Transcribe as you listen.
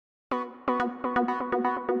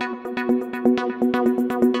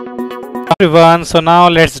Everyone, so now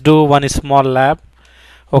let's do one small lab.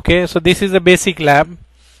 Okay, so this is a basic lab.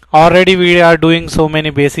 Already we are doing so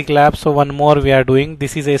many basic labs, so one more we are doing.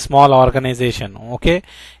 This is a small organization. Okay,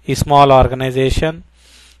 a small organization.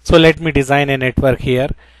 So let me design a network here.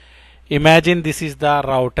 Imagine this is the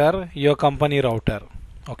router, your company router.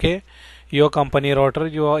 Okay, your company router,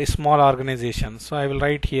 your small organization. So I will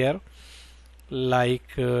write here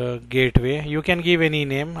like gateway. You can give any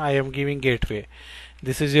name. I am giving gateway.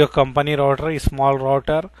 This is your company router, a small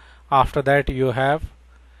router. After that you have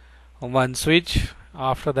one switch.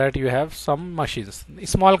 After that you have some machines. A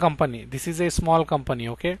small company. This is a small company.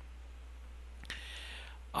 Okay.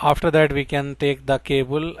 After that we can take the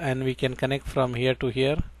cable and we can connect from here to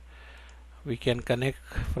here. We can connect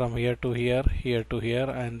from here to here, here to here,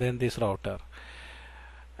 and then this router.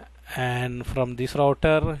 And from this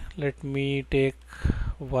router, let me take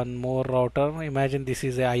one more router. Imagine this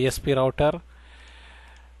is a ISP router.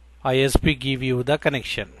 ISP give you the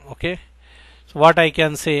connection. Okay. So what I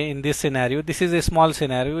can say in this scenario, this is a small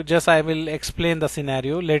scenario. Just I will explain the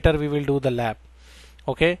scenario. Later we will do the lab.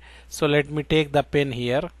 Okay. So let me take the pen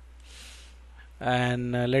here.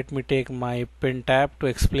 And let me take my pen tab to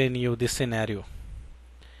explain you this scenario.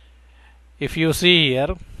 If you see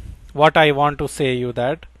here, what I want to say you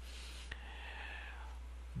that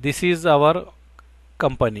this is our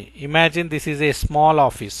company. Imagine this is a small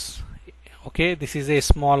office. Okay, this is a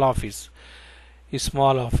small office,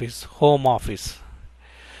 home office.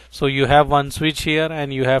 So you have one switch here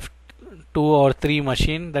and you have 2 or 3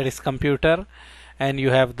 machine, that is computer, and you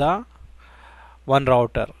have the one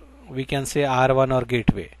router. We can say R1 or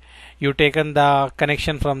gateway. You taken the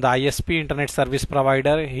connection from the ISP, internet service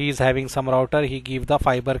provider. He is having some router. He give the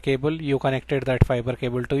fiber cable. You connected that fiber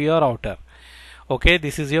cable to your router. Okay,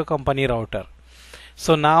 this is your company router.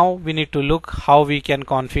 So now we need to look how we can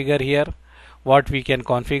configure here, what we can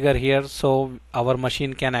configure here, so our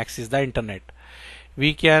machine can access the internet.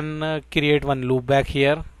 We can create one loopback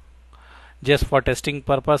here just for testing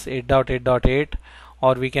purpose, 8.8.8.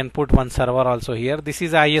 or we can put one server also here. This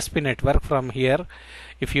is ISP network. From here,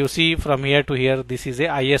 if you see from here to here, this is a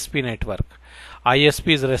ISP network.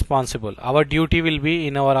 ISP is responsible. Our duty will be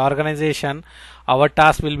in our organization, our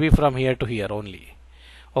task will be from here to here only.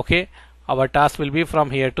 Okay, our task will be from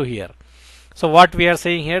here to here. So what we are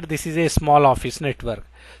saying here, this is a small office network.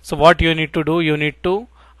 So what you need to do, you need to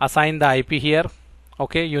assign the IP here.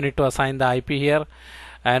 Okay, you need to assign the IP here,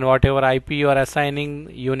 and whatever IP you are assigning,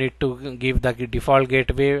 you need to give the default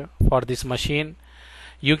gateway for this machine.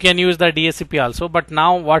 You can use the DHCP also, but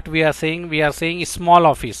now what we are saying small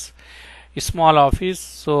office. Small office,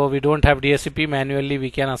 so we don't have DHCP. Manually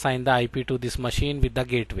we can assign the IP to this machine with the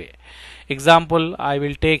gateway. Example, I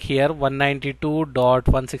will take here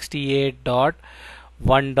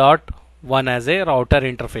 192.168.1.1 as a router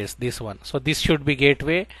interface, this one. So this should be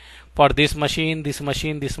gateway for this machine, this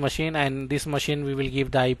machine, this machine, and this machine we will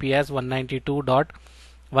give the IP as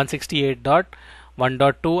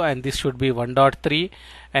 192.168.1.2, and this should be 1.3,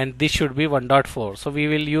 and this should be 1.4. So we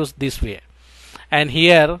will use this way, and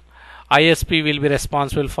here ISP will be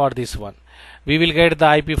responsible for this one. We will get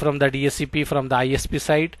the IP from the DHCP from the ISP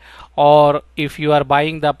side, or if you are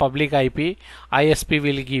buying the public IP, ISP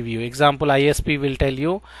will give you. Example, ISP will tell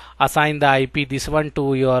you assign the IP this one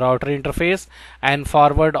to your router interface and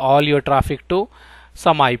forward all your traffic to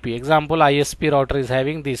some IP. Example, ISP router is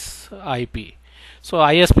having this IP. So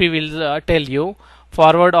ISP will tell you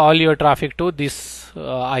forward all your traffic to this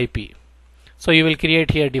IP. So you will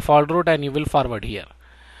create here default route and you will forward here.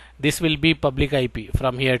 This will be public IP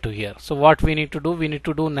from here to here. So what we need to do, we need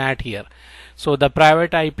to do NAT here. So the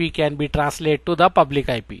private IP can be translated to the public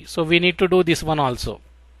IP. So we need to do this one also.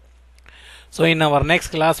 So in our next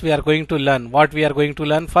class we are going to learn what we are going to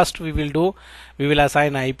learn. First we will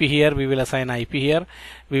assign IP here, we will assign IP here,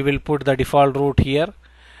 we will put the default route here.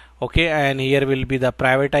 Okay, and here will be the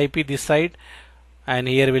private IP this side, and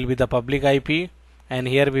here will be the public IP. And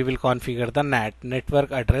here we will configure the NAT,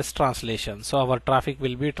 network address translation. So our traffic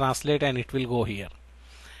will be translated and it will go here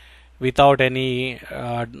without any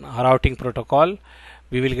routing protocol.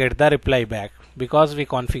 We will get the reply back because we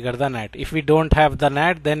configure the NAT. If we don't have the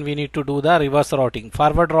NAT, then we need to do the reverse routing.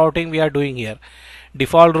 Forward routing we are doing here.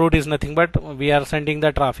 Default route is nothing but we are sending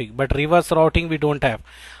the traffic, but reverse routing we don't have.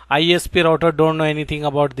 ISP router don't know anything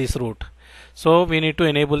about this route. So we need to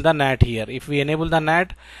enable the NAT here. If we enable the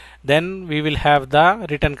NAT, then we will have the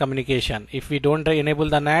written communication. If we don't enable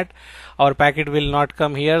the NAT, our packet will not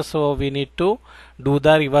come here. So we need to do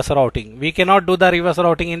the reverse routing. We cannot do the reverse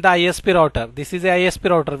routing in the ISP router. This is a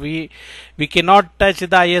ISP router. We cannot touch the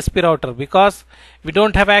ISP router because we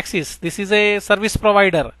don't have access. This is a service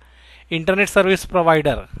provider. internet service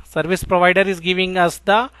provider. Service provider is giving us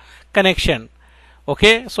the connection.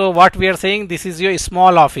 Okay, so what we are saying, this is your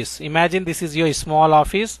small office. Imagine this is your small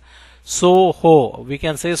office, SOHO. We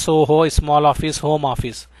can say SOHO, small office, home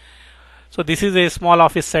office. So this is a small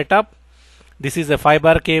office setup. This is a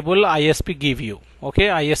fiber cable ISP give you. Okay,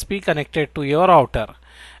 ISP connected to your router,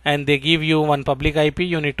 and they give you one public IP.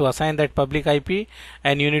 You need to assign that public IP,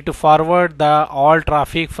 and you need to forward the all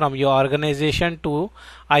traffic from your organization to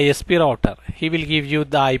ISP router. He will give you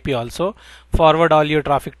the IP also. Forward all your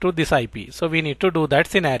traffic to this IP. So we need to do that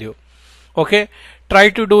scenario. Okay,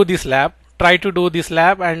 try to do this lab. Try to do this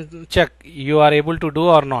lab and check you are able to do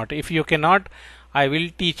or not. If you cannot, I will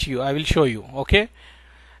teach you. I will show you. Okay.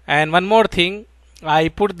 And one more thing, I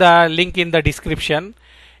put the link in the description.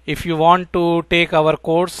 If you want to take our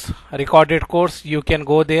course, recorded course, you can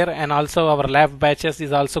go there, and also our lab batches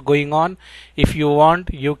is also going on. If you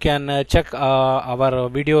want, you can check our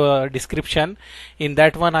video description. In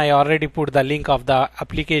that one, I already put the link of the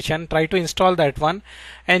application. Try to install that one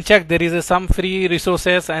and check. There is some free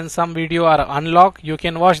resources and some video are unlocked. You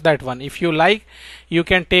can watch that one. If you like, you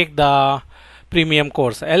can take the premium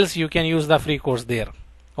course. Else, you can use the free course there.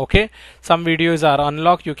 Okay, some videos are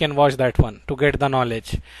unlocked, you can watch that one to get the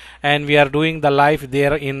knowledge. And we are doing the live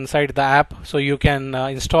there inside the app, so you can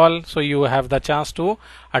install, so you have the chance to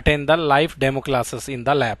attend the live demo classes in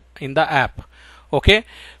the lab, in the app. Okay,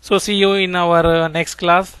 so see you in our next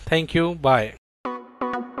class. Thank you, bye.